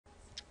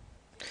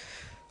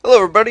Hello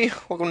everybody,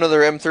 welcome to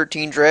another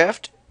M13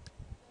 Draft,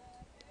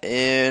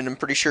 and I'm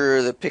pretty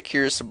sure the pick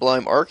here is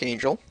Sublime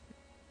Archangel.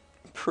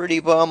 Pretty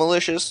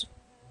bomb-malicious.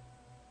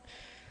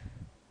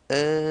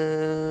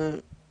 Uh,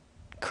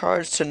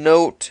 Cards to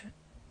note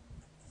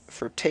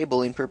for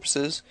tabling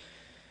purposes.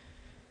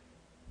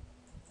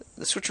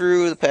 The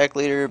Switcheroo, the Pack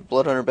Leader,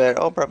 Blood Hunter Bat,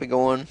 all probably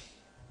going.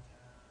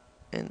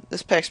 And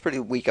this pack's pretty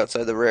weak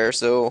outside the rare,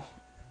 so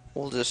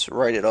we'll just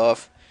write it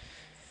off.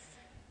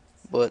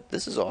 But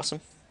this is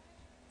awesome.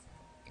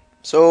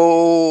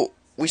 So,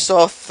 we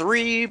saw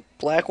 3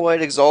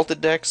 black-white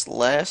exalted decks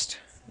last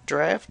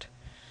draft.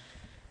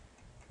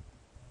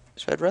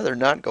 So I'd rather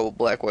not go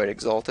black-white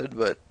exalted,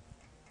 but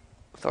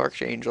with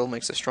Archangel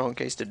makes a strong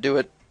case to do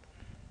it.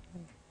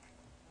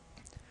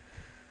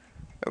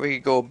 Or we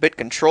could go a bit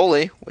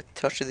control-y with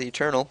Touch of the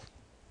Eternal.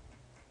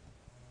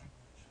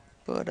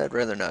 But I'd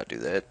rather not do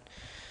that.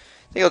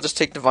 I think I'll just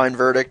take Divine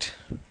Verdict.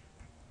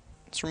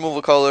 It's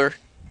removal color,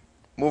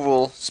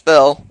 removal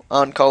spell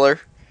on color.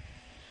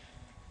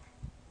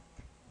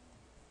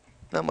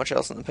 Not much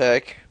else in the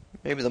pack.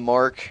 Maybe the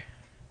Mark,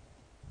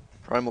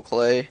 Primal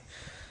Clay,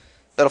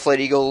 Battleflight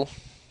Eagle,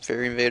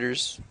 Fairy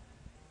Invaders,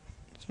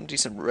 some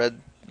decent red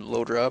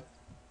low drop.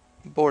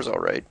 Boar's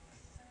alright.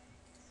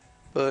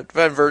 But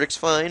Divine Verdict's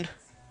fine.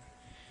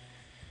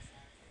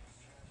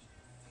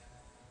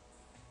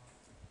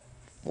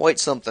 White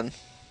something.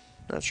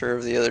 Not sure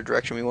of the other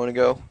direction we want to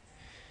go.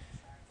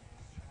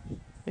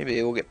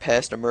 Maybe we'll get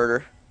past a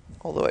murder,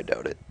 although I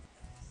doubt it.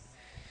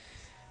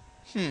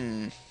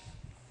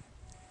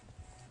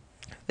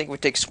 I think we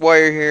take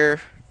Squire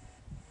here.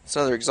 It's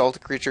another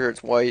exalted creature,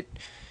 it's white.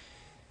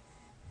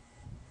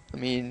 I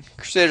mean,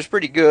 Crusader's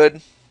pretty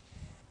good.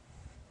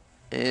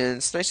 And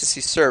it's nice to see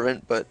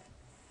Servant, but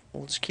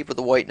we'll just keep with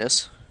the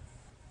whiteness.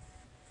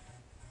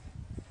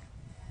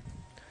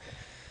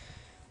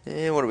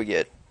 And what do we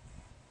get?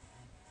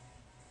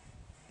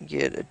 We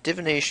get a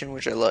Divination,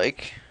 which I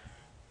like.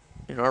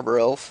 An Arbor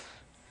Elf.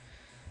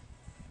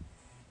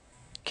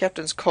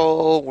 Captain's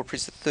Call, War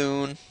Priest of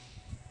Thune.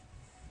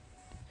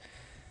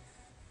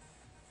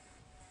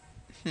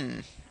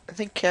 I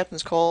think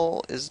Captain's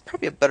Call is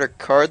probably a better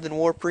card than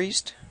War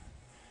Priest.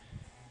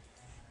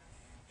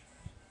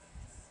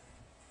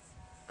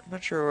 I'm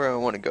not sure where I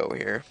want to go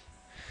here.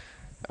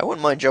 I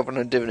wouldn't mind jumping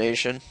on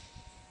Divination.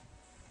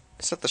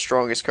 It's not the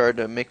strongest card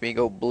to make me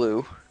go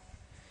blue.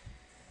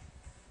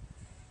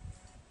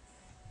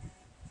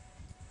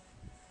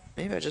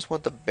 Maybe I just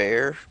want the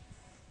Bear.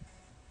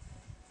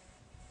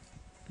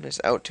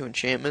 Nice out to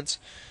enchantments.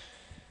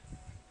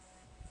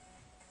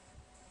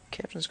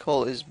 Captain's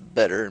Call is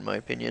better in my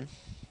opinion.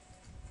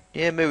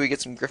 Yeah, maybe we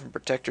get some Griffin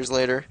Protectors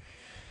later.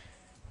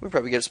 We'll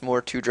probably get some more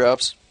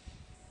 2-drops.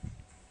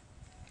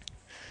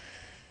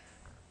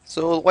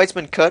 So the white's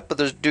been cut, but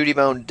there's Duty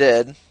Bound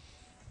Dead,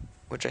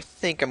 which I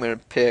think I'm going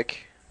to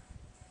pick.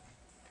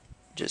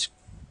 Just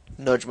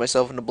nudge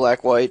myself into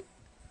black-white.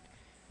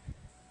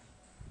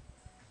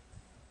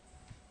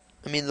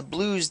 I mean, the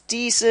blue's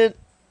decent,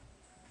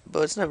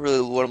 but it's not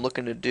really what I'm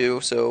looking to do,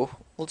 so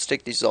we'll just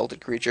take the Exalted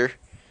Creature.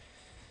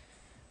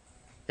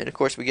 And of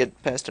course we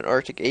get past an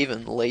Arctic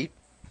Aven late.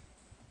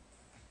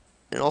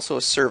 And also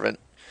a Servant.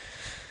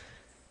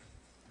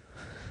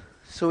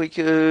 So we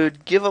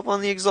could give up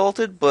on the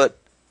Exalted, but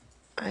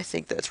I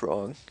think that's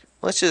wrong.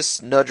 Let's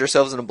just nudge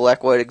ourselves into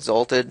black-white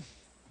Exalted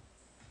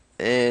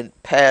and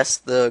pass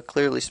the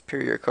clearly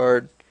superior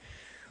card,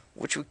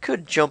 which we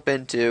could jump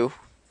into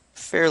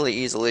fairly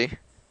easily.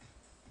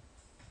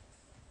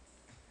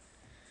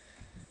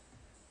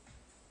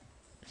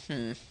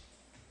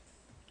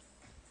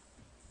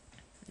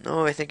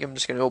 No, I think I'm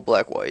just going to go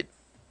black-white.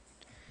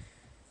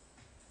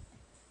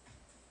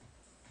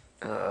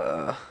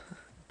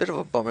 Bit of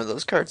a bummer.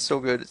 Those cards so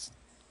good. It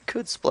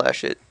could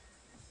splash it.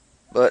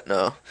 But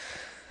no.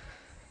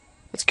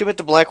 Let's commit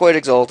to black-white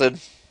exalted.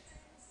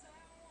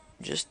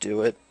 Just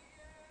do it.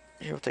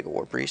 Here, we'll take a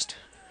War Priest.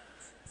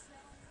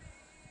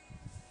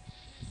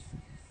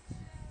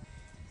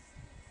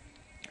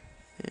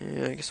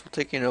 And I guess we'll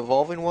take an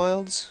Evolving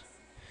Wilds,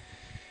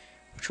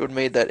 which would have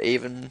made that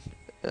Aven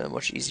a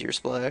much easier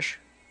splash.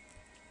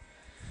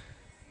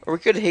 Or we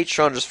could hate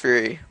Chandra's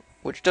Fury,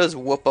 which does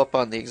whoop up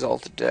on the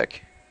Exalted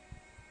deck.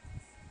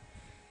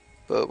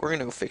 But we're going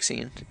to go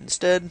Fixing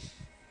instead.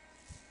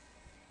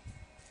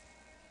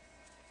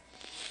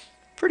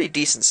 Pretty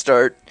decent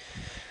start.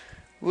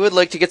 We would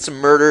like to get some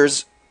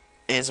murders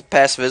and some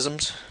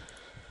pacifisms.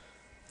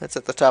 That's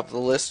at the top of the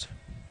list.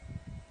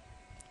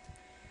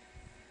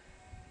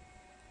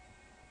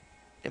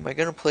 Am I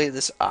going to play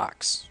this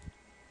Ox?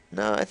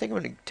 No, I think I'm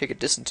going to take a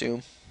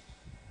Disentomb.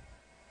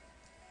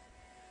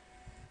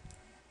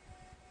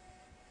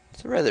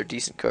 It's a rather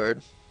decent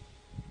card.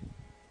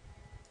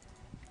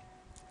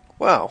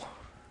 Wow.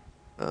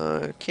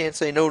 Can't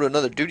say no to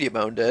another Duty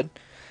Bound Dead.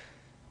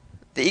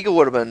 The Eagle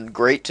would have been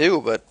great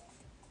too, but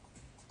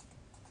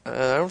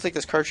I don't think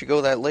this card should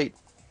go that late.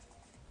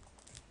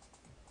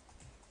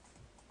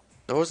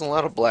 There wasn't a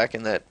lot of black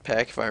in that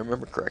pack, if I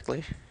remember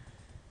correctly.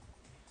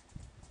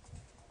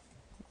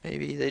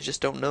 Maybe they just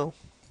don't know.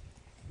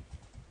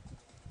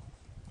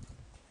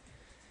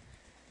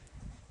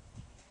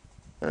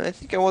 I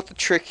think I want the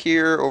trick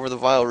here over the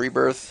Vile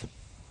Rebirth.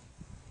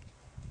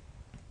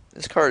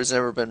 This card has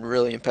never been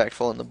really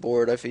impactful on the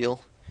board, I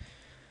feel.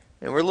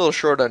 And we're a little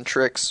short on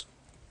tricks.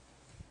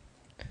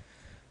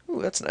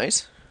 Ooh, that's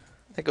nice.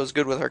 That goes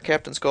good with our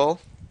Captain's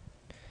Call.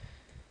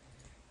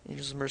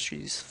 Angels of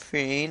Mercy's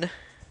Feign.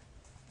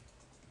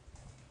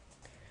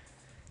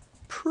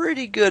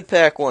 Pretty good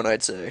pack one,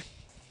 I'd say.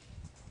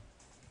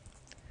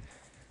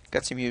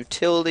 Got some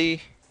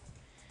utility.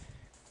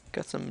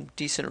 Got some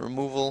decent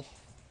removal.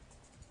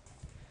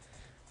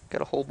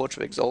 Got a whole bunch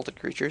of exalted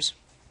creatures.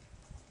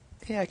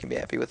 Yeah, I can be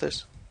happy with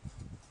this.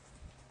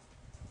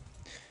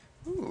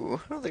 Ooh,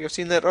 I don't think I've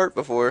seen that art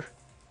before. Or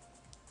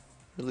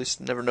at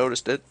least never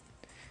noticed it.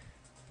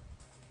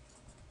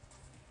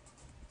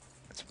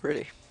 That's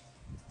pretty.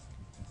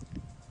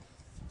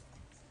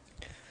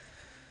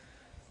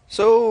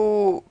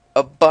 So,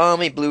 a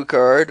balmy blue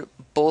card.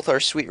 Both are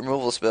sweet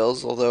removal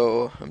spells,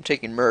 although I'm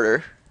taking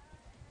Murder.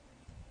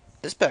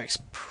 This pack's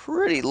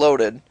pretty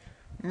loaded.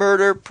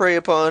 Murder, Prey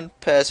Upon,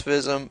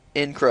 Pacifism,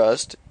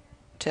 Incrust,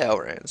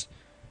 Talrans.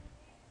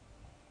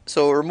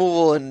 So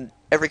removal in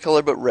every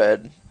color but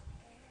red.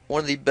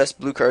 One of the best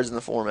blue cards in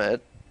the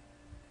format.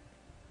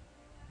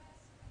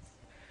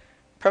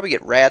 Probably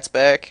get Rats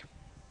back,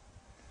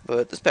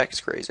 but this pack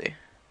is crazy.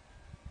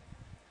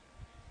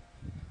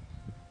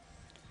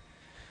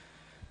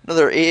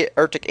 Another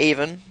Arctic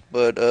Aven,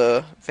 but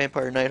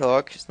Vampire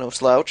Nighthawk is no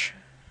slouch.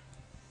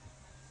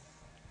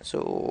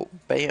 So,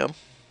 bam.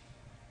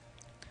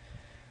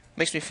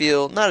 Makes me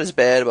feel not as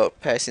bad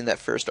about passing that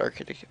first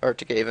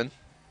Arctic Haven.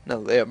 Now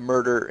that they have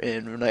Murder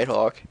and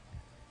Nighthawk.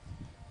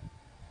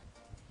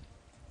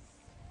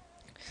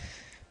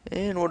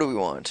 And what do we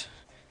want?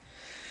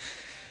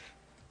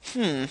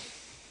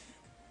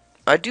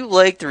 I do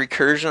like the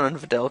recursion on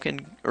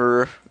Vidalcan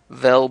or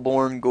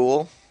Velborn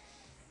Ghoul.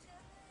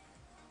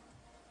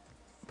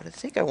 But I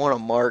think I want a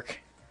mark.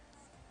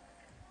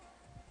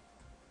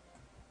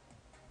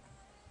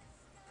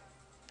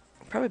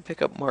 I'll probably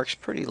pick up marks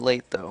pretty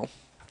late though.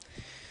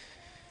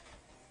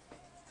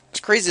 As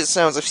crazy as it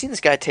sounds, I've seen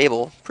this guy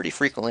table pretty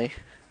frequently.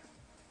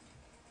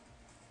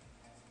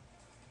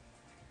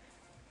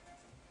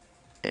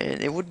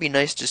 And it would be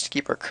nice just to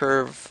keep our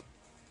curve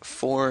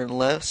 4 and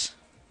less.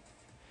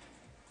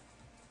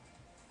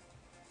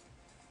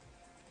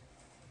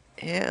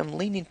 Yeah, I'm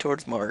leaning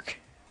towards Mark.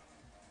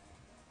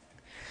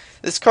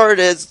 This card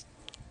has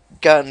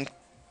gotten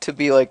to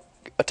be like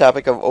a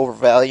topic of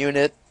overvaluing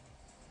it.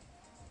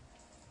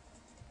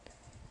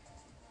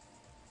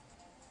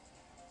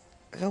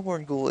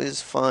 Velborn Ghoul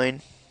is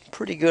fine.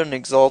 Pretty good and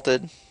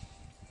exalted.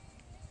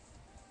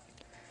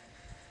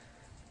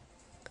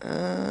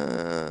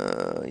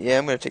 Yeah,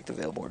 I'm going to take the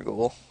Velborn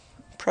Ghoul.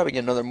 Probably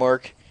get another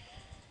mark.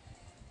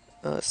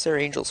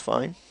 Sarah Angel's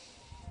fine.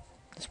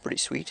 That's pretty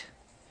sweet.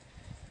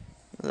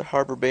 The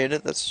Harbor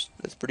Bandit, that's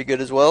pretty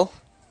good as well.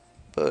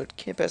 But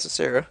can't pass a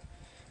Sarah.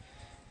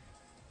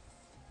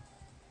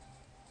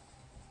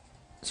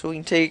 So we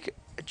can take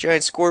a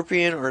Giant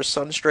Scorpion or a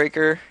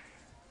Sunstriker.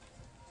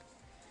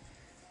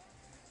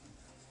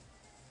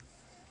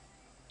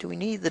 Do we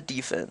need the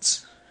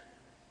defense?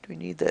 Do we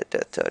need that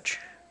death touch?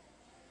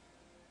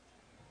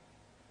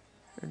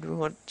 Or do we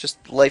want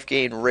just life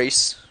gain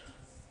race?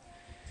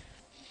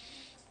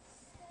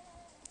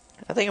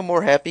 I think I'm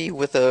more happy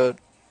with a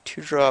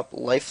 2-drop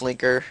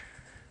lifelinker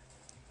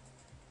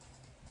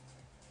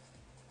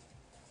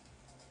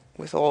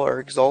with all our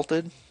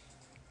exalted.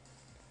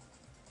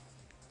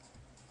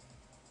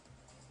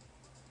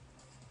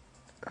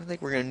 I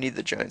think we're going to need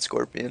the Giant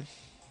Scorpion.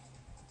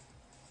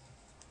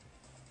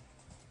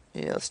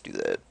 Yeah, let's do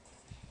that.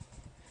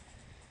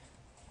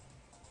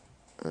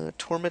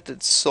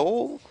 Tormented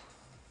Soul,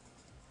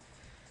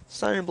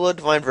 Sign in Blood,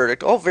 Divine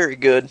Verdict, all very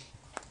good.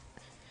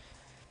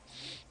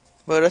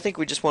 But I think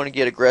we just want to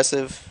get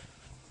aggressive.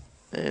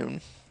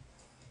 And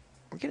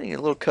we're getting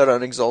a little cut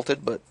on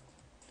Exalted, but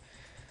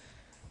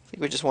I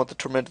think we just want the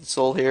Tormented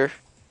Soul here.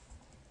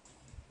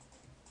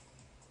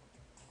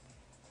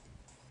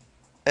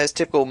 As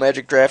typical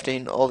Magic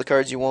drafting, all the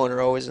cards you want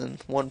are always in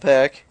one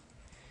pack.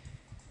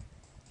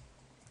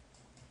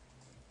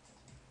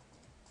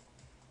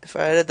 If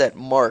I added that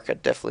mark,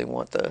 I'd definitely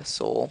want the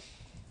Soul,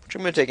 which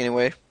I'm going to take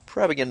anyway.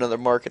 Probably get another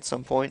mark at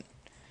some point.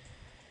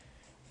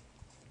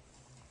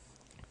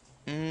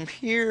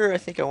 Here, I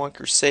think I want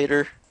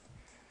Crusader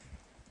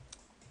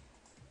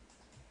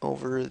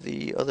over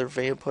the other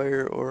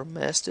Vampire or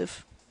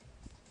Mastiff.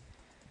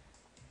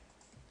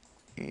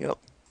 Yep.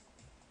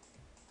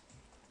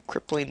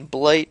 Crippling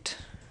Blight.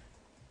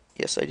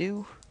 Yes, I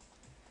do.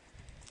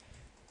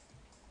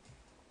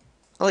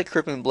 I like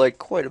Crippling Blight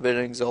quite a bit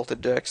in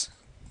Exalted decks.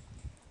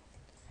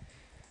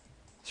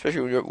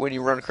 Especially when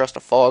you run across a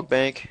fog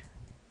bank.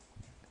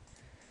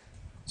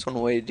 It's one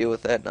way to deal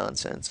with that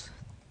nonsense.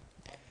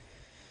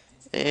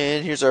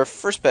 And here's our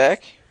first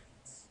pack.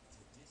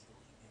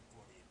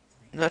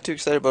 Not too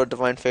excited about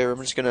Divine Favor.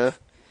 I'm just going to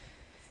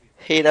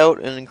hate out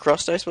and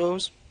encrust, I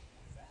suppose.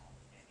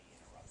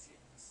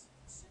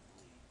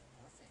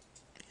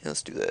 Yeah,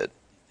 let's do that.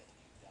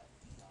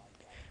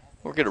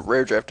 Or get a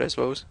rare draft, I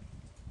suppose.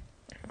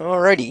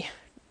 Alrighty.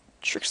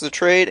 Tricks of the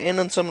Trade and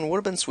Unsummon would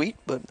have been sweet,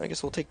 but I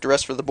guess we'll take the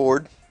rest for the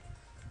board.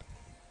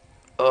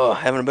 Oh,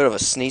 having a bit of a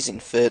sneezing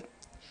fit.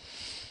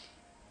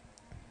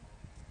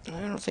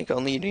 I don't think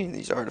I'll need any of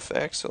these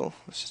artifacts, so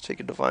let's just take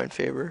a Divine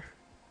Favor.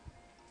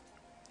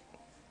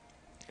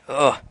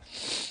 Ugh.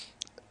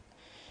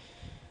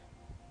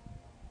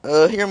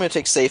 Here I'm going to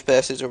take Safe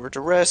Passage over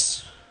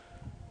Duress.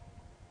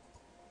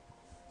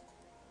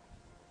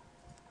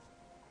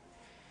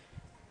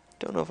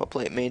 Don't know if I'll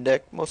play it main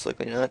deck. Most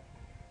likely not.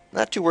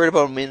 Not too worried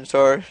about a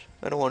Minotaur.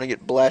 I don't want to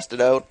get blasted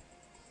out.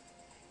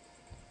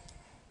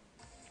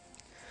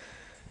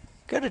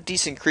 Got a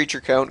decent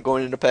creature count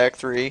going into pack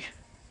 3.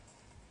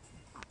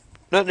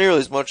 Not nearly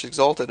as much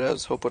exalted as I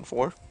was hoping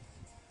for.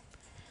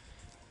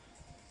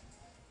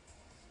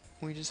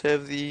 We just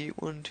have the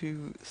 1,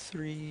 2,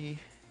 3,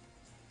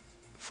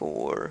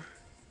 4,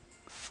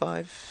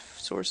 5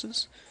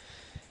 sources.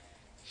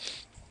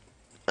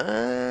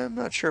 I'm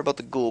not sure about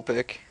the ghoul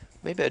pick.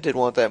 Maybe I did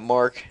want that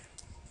mark.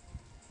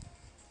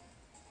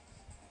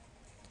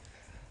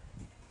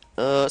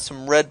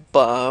 Some red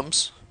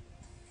bombs.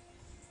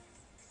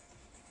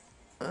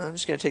 I'm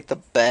just gonna take the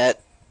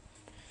bat.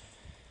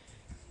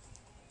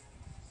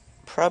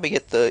 Probably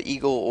get the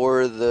eagle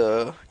or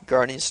the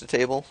guardians to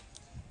table.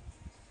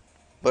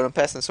 But I'm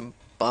passing some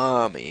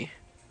balmy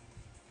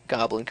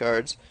goblin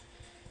cards,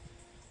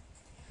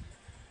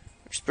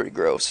 which is pretty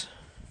gross.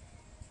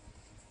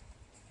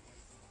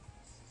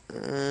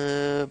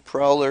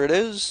 Prowler it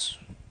is.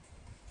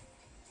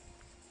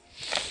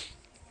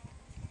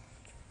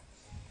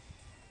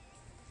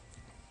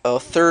 A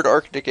third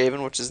Arctic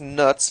Haven, which is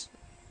nuts.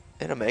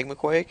 And a Magma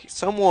Quake.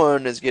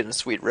 Someone is getting a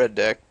sweet red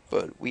deck,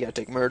 but we gotta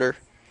take Murder.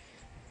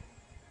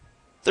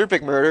 Third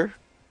pick Murder.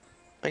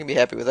 I can be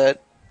happy with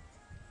that.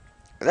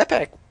 That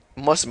pack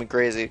must have been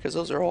crazy, because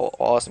those are all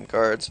awesome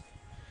cards.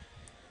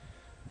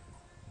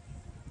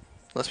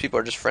 Unless people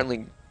are just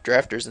friendly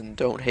drafters and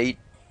don't hate.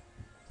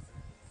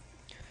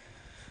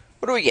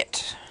 What do we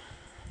get?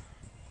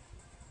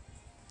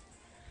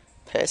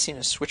 Passing a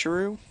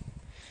Switcheroo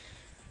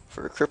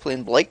for a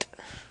Crippling Blight.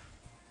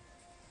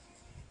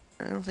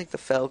 I don't think the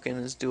Falcon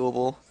is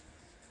doable.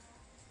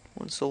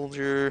 One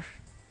soldier.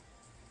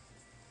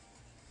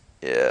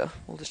 Yeah,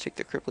 we'll just take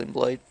the Crippling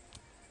Blight.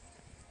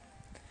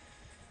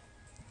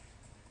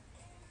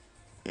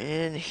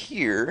 And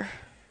here,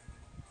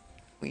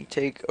 we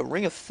take a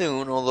Ring of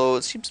Thune, although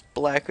it seems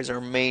black is our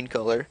main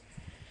color.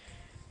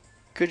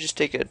 Could just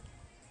take a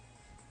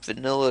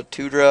vanilla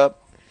 2-drop.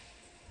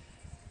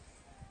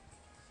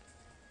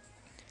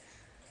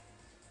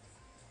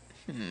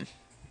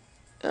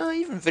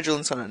 Even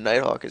Vigilance on a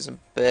Nighthawk isn't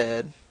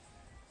bad.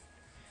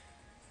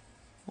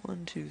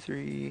 1, 2,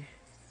 3,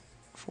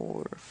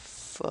 4,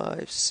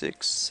 5,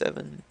 6,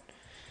 7.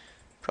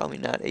 Probably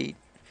not 8.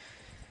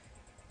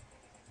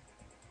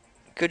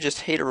 Could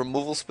just hate a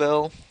removal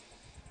spell.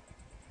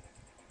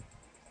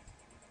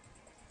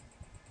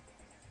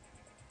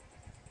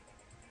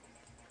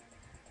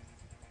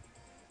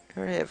 I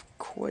already have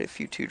quite a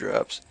few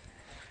 2-drops.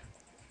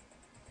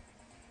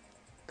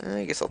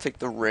 I guess I'll take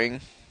the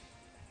ring.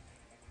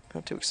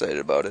 Not too excited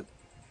about it.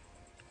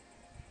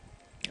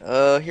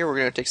 Here we're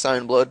gonna take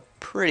Sign Blood.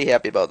 Pretty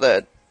happy about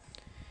that.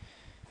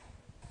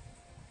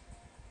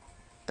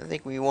 I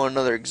think we want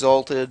another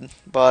Exalted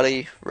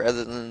body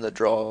rather than the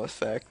draw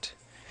effect.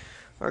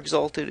 Our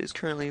Exalted is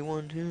currently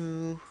 1,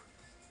 2,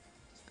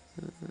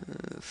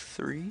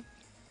 3,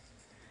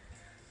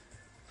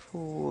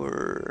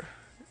 4.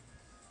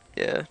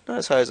 Yeah, not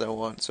as high as I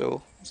want,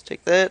 so let's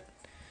take that.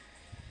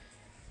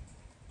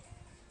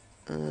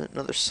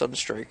 Another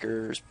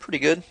Sunstriker is pretty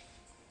good.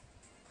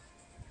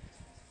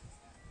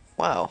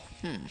 Wow,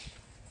 I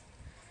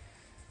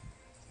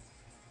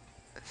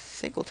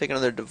think we'll take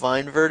another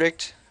Divine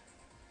Verdict.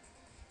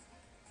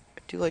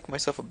 I do like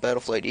myself a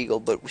Battleflight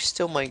Eagle, but we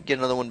still might get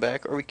another one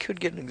back, or we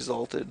could get an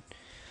Exalted.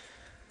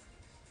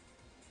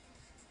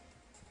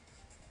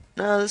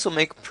 Nah, this will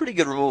make a pretty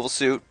good removal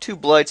suit. 2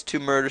 Blights, 2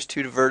 Murders,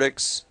 2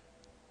 Verdicts.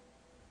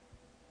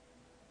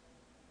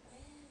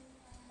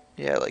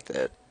 Yeah, I like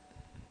that.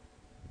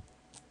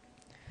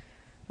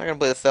 I'm not gonna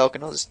play the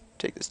Falcon, I'll just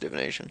take this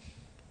Divination.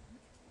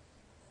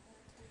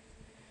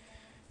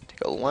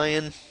 Take a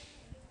Lion.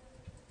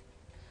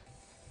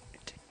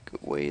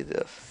 Take away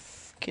the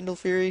Kindle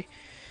Fury.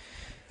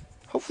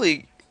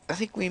 Hopefully, I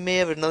think we may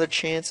have another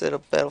chance at a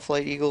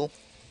Battleflight Eagle.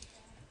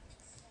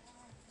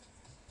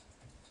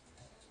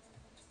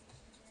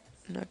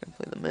 I'm not gonna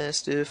play the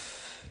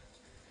Mastiff.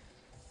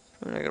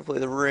 I'm not gonna play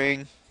the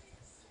Ring.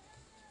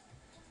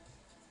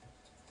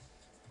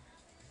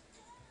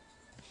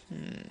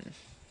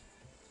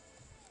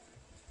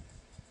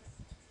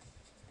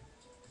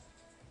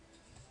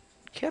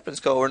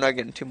 Captain's Call we're not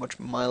getting too much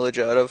mileage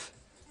out of.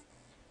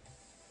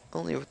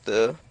 Only with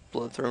the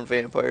Bloodthorn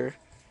Vampire.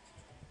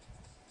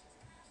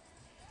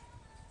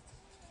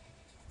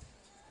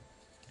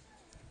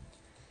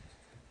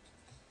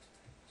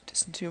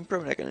 Distant Tomb,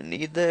 probably not gonna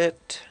need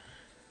that.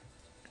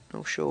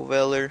 No Show of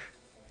Valor.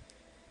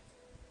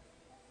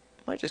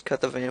 Might just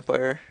cut the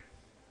Vampire.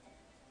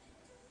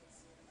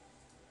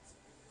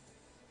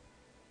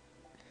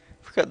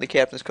 cutting the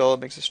Captain's Call. It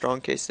makes a strong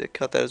case to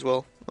cut that as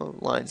well. Oh,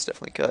 line's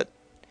definitely cut.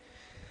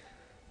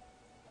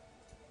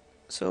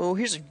 So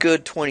here's a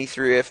good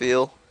 23, I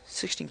feel.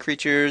 16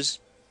 creatures,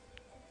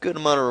 good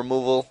amount of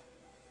removal.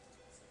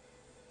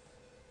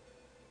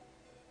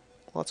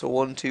 Lots of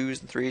 1s,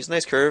 2s, and 3s.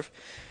 Nice curve.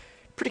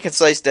 Pretty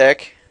concise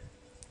deck.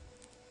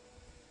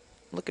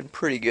 Looking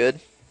pretty good.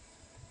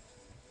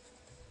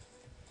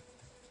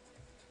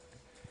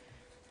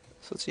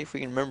 So let's see if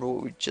we can remember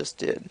what we just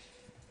did.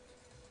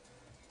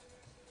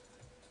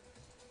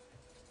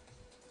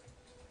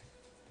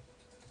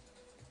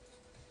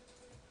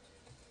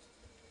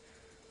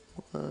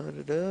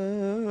 Da-da-da.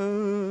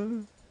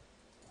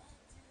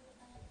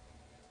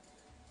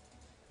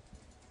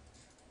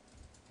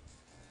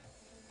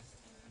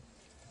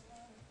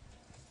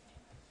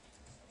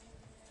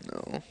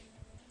 No.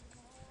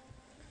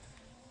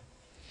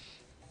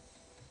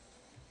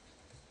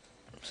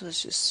 So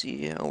let's just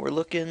see how we're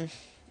looking.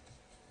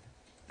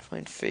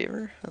 Find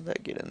favor. How'd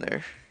that get in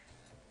there?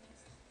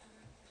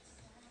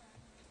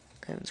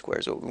 And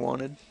squares what we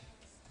wanted.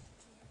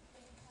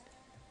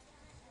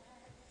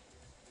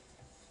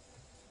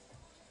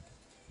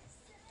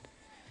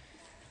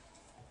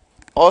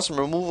 Awesome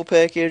removal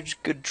package.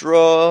 Good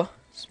draw.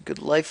 Some good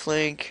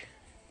lifelink.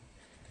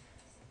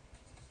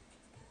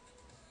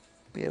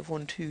 We have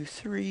 1, 2,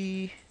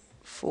 3,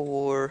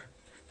 4,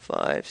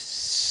 5,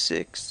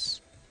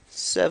 6,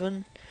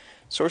 7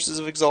 sources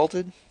of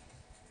exalted.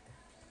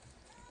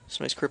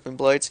 Some nice crippling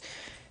blights.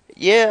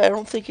 Yeah, I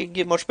don't think it can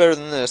get much better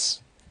than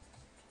this.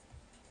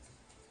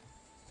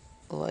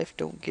 Life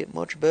don't get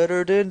much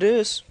better than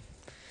this.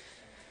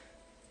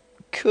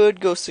 Could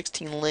go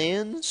 16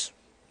 lands,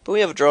 but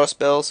we have a draw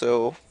spell,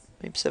 so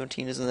maybe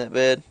 17 isn't that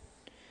bad.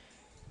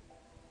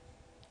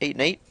 8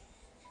 and 8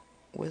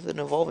 with an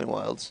Evolving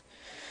Wilds.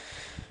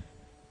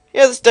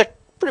 Yeah, this deck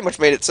pretty much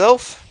made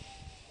itself.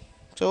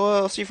 So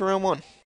I'll see you for round 1.